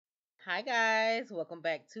Hi guys, welcome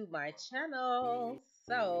back to my channel.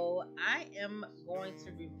 So I am going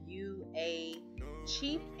to review a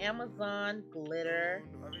cheap Amazon glitter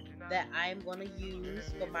that I'm going to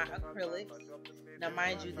use for my acrylics. Now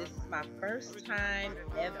mind you, this is my first time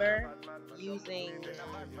ever using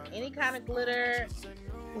any kind of glitter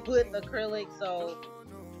with acrylic, so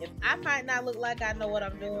if I might not look like I know what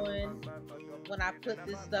I'm doing when I put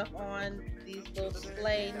this stuff on these little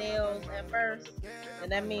display nails at first, then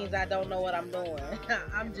that means I don't know what I'm doing.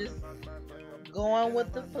 I'm just going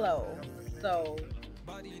with the flow. So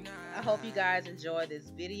I hope you guys enjoy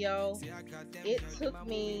this video. It took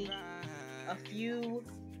me a few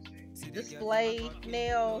display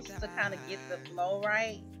nails to kind of get the flow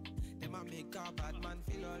right.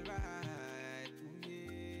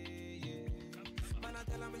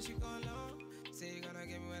 Say you gonna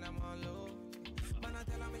get me when I'm on low. Man, I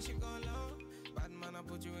tell her me she gone low. Bad man, I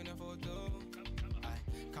put you in a photo. I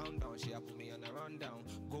count down, she a put me on a rundown.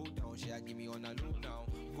 Go down, she a give me on a loop now.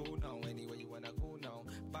 Go now, anywhere you wanna go now.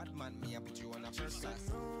 Bad man, me I put you on a first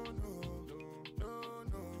class.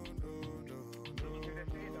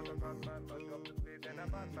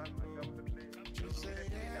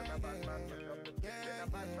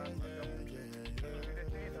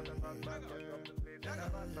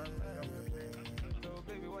 So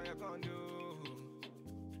baby, what you gonna do?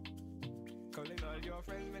 Calling all your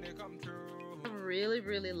friends when they come through. I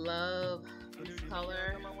really love this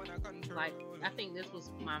color. Like, I think this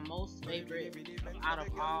was my most favorite out of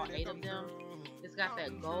all 8 of them. It's got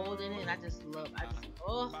that gold in it.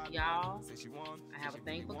 Oh, y'all, I have a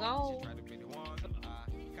thing for gold.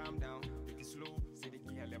 Calm down, take it slow. Say the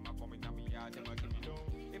key, let my come in my yard, them give me low.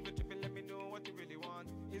 If you tripping, let me know what you really want.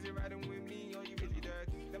 Is it riding with me or you really dirt?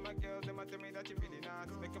 Them my girls, them tell me that you really not.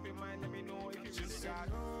 Make up your mind, let me know if you really got.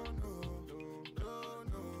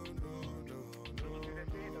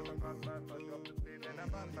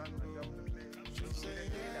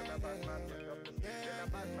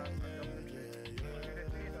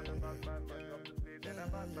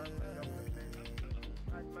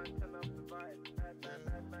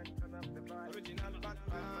 Original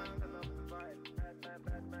Batman, turn up the vibe.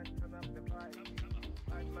 Batman, turn up the vibe.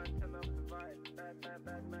 Batman, turn up the vibe. Batman, turn up the vibe.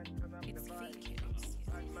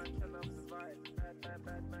 Batman, turn up the vibe.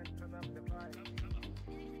 Batman, turn up the vibe.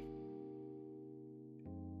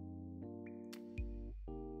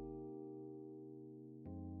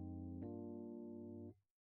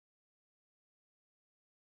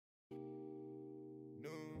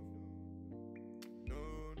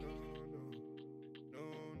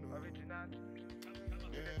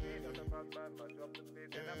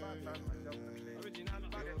 Original.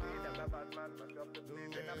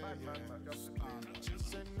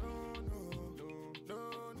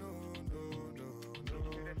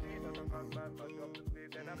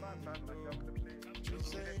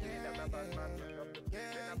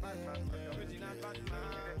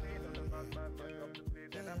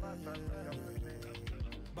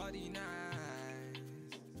 Body nice.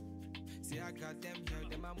 See, I got them here,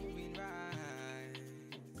 them are moving right.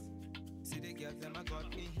 See the girls, them a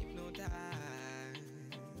got me hypnotized.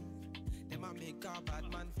 Them a make a bad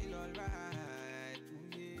man feel alright.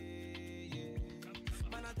 Yeah.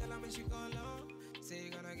 Man, I tell her me she gone low. Say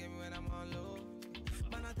you gonna get me when I'm on low.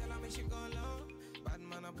 Man, I tell her me she gone low. Bad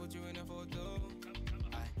man, I put you in a photo.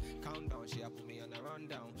 I count down, she a put me on a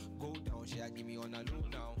rundown. Go down, she a give me on a loop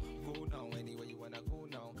now. Go now, anywhere you wanna go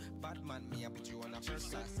now. Bad man, me I put you on a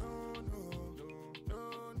first class.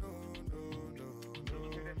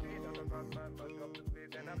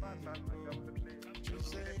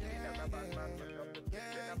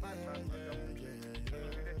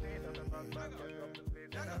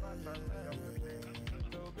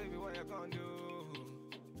 So baby, what you gonna do?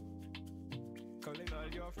 Calling all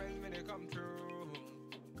your friends when they come through.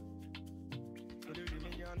 So you give me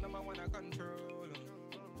your number when I control.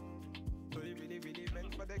 So you really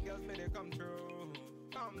meant for the girls when they come through.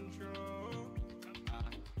 Come true.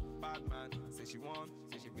 Bad man, say she want,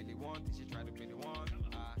 say she really want, she try to be the one.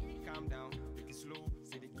 Calm down, take it slow.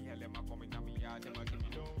 Say the key, let my come in my yard, them give me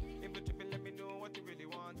low. If you tripping, let me know what you really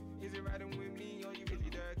want. Is it riding with me or you really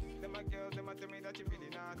dirt? Them my girls, them tell me that you really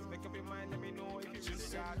not. Make up your mind, let me know if you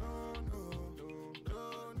really got.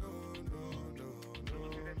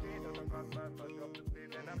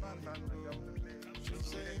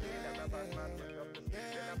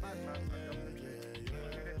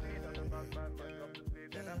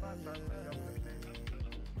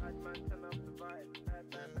 Batman, turn up the vibe.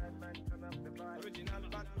 Batman, turn up the vibe. Original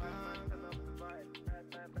Batman, turn up the vibe.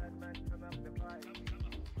 Batman, turn up the vibe.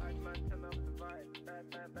 Batman, turn up the vibe.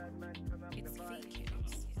 Batman, turn up the vibe.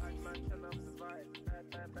 Batman, turn up the vibe.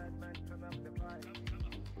 Batman,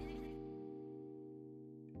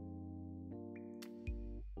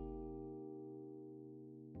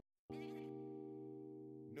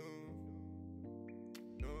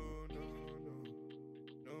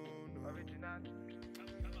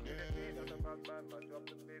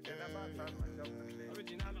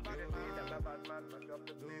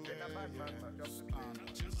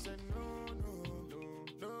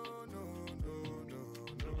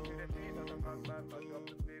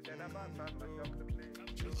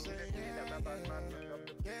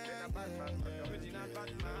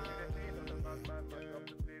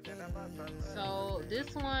 So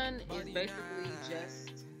this one is basically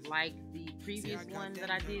just like the previous one that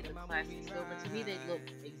I did, the classic silver. To me, they look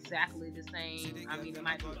exactly the same. I mean, it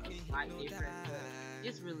might be a slight difference, but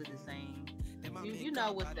it's really the same. You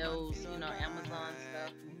know, with those, Amazon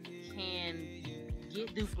stuff, you can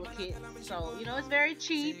get duplicates. So, it's very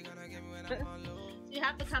cheap. So you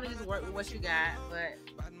have to kind of just work with what you got. But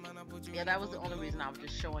yeah, that was the only reason I was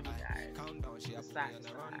just showing you guys the side to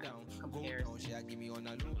side comparison.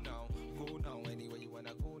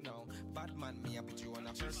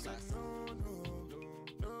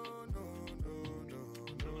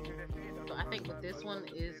 So I think that this one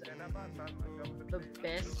is the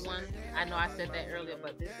best one. I know I said that earlier,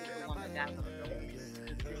 but this is the one that got the best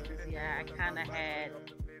consistency. I kind of had,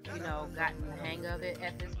 gotten the hang of it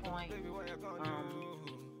at this point.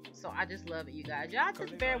 So I just love it, you guys. Y'all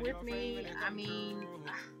just bear with me. I mean,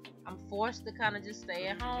 I'm forced to kind of just stay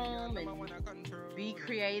at home and be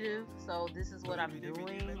creative. So this is what I'm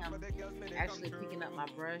doing. I'm actually picking up my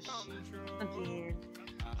brush again.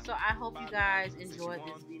 So I hope you guys enjoyed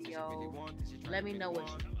this video. Let me know what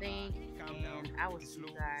you think, and I will see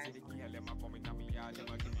you guys on the next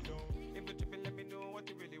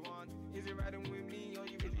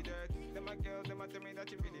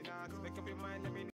video.